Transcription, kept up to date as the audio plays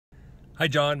Hi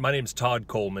John, my name is Todd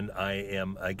Coleman. I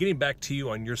am getting back to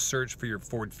you on your search for your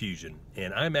Ford Fusion,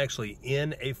 and I'm actually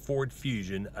in a Ford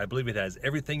Fusion. I believe it has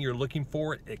everything you're looking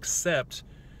for except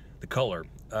the color.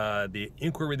 The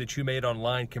inquiry that you made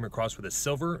online came across with a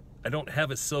silver. I don't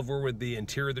have a silver with the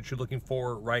interior that you're looking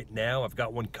for right now. I've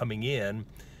got one coming in. I'm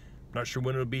not sure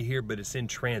when it'll be here, but it's in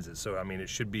transit, so I mean it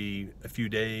should be a few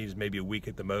days, maybe a week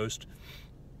at the most.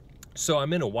 So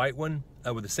I'm in a white one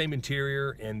with the same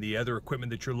interior and the other equipment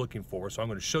that you're looking for. So I'm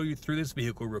going to show you through this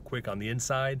vehicle real quick on the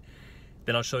inside.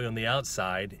 Then I'll show you on the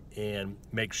outside, and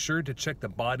make sure to check the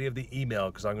body of the email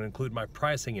because I'm going to include my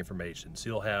pricing information. So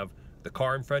you'll have the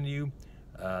car in front of you,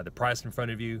 the price in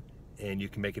front of you, and you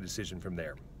can make a decision from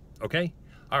there. Okay?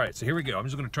 All right, so here we go. I'm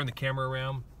just going to turn the camera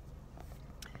around.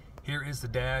 Here is the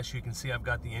dash. You can see I've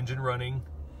got the engine running.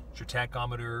 It's your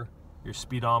tachometer, your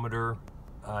speedometer,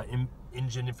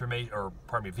 engine information, or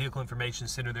pardon me, vehicle information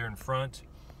center there in front.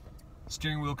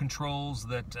 Steering wheel controls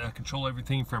that control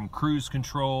everything from cruise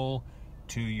control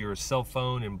to your cell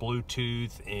phone and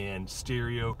Bluetooth and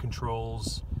stereo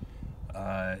controls.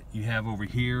 You have over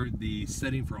here the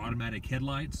setting for automatic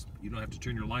headlights. You don't have to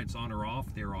turn your lights on or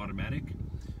off, they're automatic.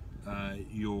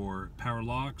 Your power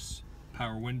locks,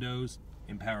 power windows,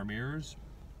 and power mirrors.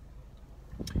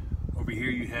 Over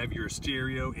here you have your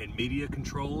stereo and media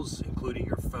controls, including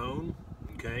your phone,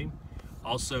 okay?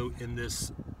 Also in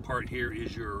this part here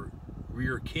is your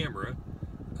rear camera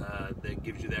that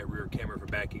gives you that rear camera for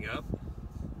backing up.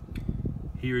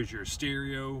 Here's your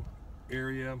stereo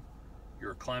area,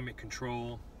 your climate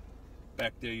control.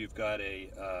 Back there you've got a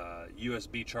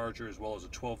USB charger as well as a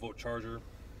 12-volt charger.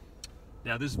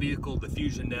 Now this vehicle, the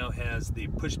Fusion, now has the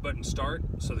push button start,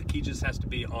 so the key just has to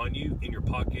be on you in your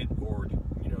pocket or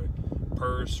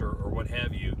purse or what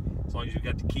have you. As long as you've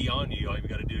got the key on you, all you've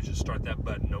got to do is just start that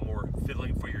button. No more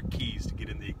fiddling for your keys to get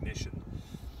in the ignition.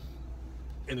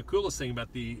 And the coolest thing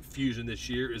about the Fusion this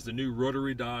year is the new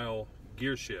rotary dial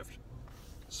gear shift.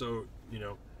 So,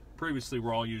 previously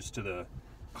we're all used to the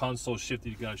console shift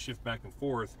that you got to shift back and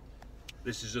forth.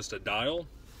 This is just a dial.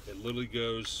 It literally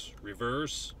goes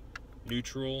reverse,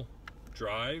 neutral,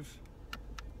 drive,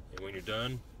 and when you're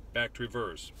done, back to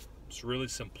reverse. It's really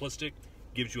simplistic.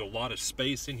 Gives you a lot of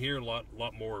space in here, a lot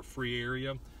more free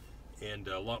area, and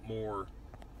a lot more,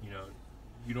 you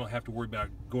don't have to worry about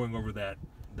going over that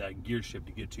gear shift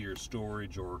to get to your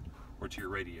storage or to your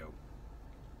radio.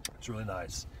 It's really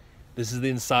nice. This is the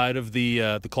inside of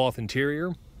the cloth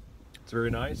interior. It's very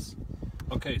nice.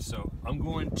 Okay, so I'm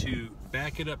going to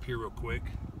back it up here real quick.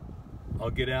 I'll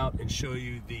get out and show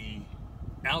you the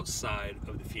outside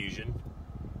of the Fusion.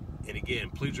 And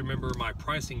again, please remember my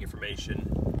pricing information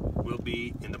will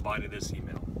be in the body of this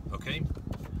email, okay?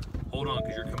 Hold on,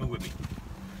 because you're coming with me.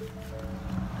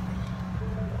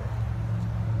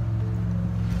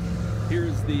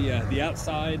 Here's the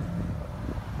outside.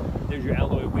 There's your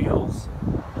alloy wheels.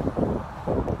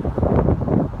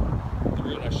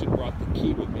 I should have brought the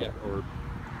key with me, or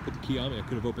put the key on me. I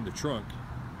could have opened the trunk.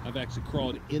 I've actually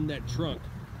crawled in that trunk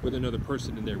with another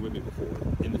person in there with me before,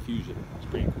 in the Fusion. It's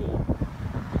pretty cool.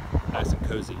 Nice and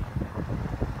cozy.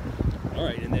 All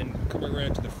right, and then coming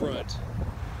around to the front,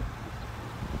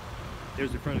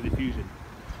 there's the front of the Fusion.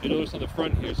 You notice on the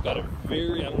front here, it's got a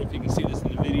very, I don't know if you can see this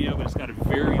in the video, but it's got a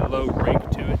very low rake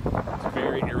to it. It's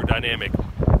very aerodynamic.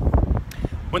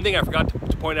 One thing I forgot to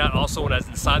point out also when I was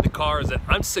inside the car is that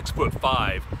I'm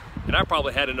 6'5", and I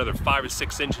probably had another 5 or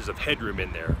 6 inches of headroom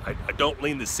in there. I don't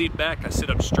lean the seat back, I sit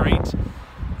up straight,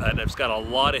 and it's got a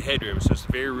lot of headroom, so it's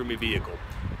a very roomy vehicle.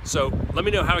 So let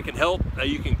me know how I can help.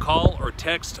 You can call or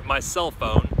text my cell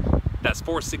phone. That's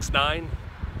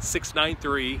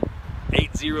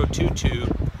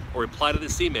 469-693-8022, or reply to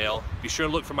this email. Be sure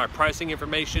to look for my pricing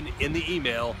information in the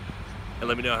email and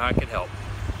let me know how I can help.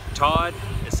 Todd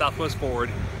at Southwest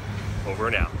Ford, over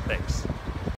and out. Thanks.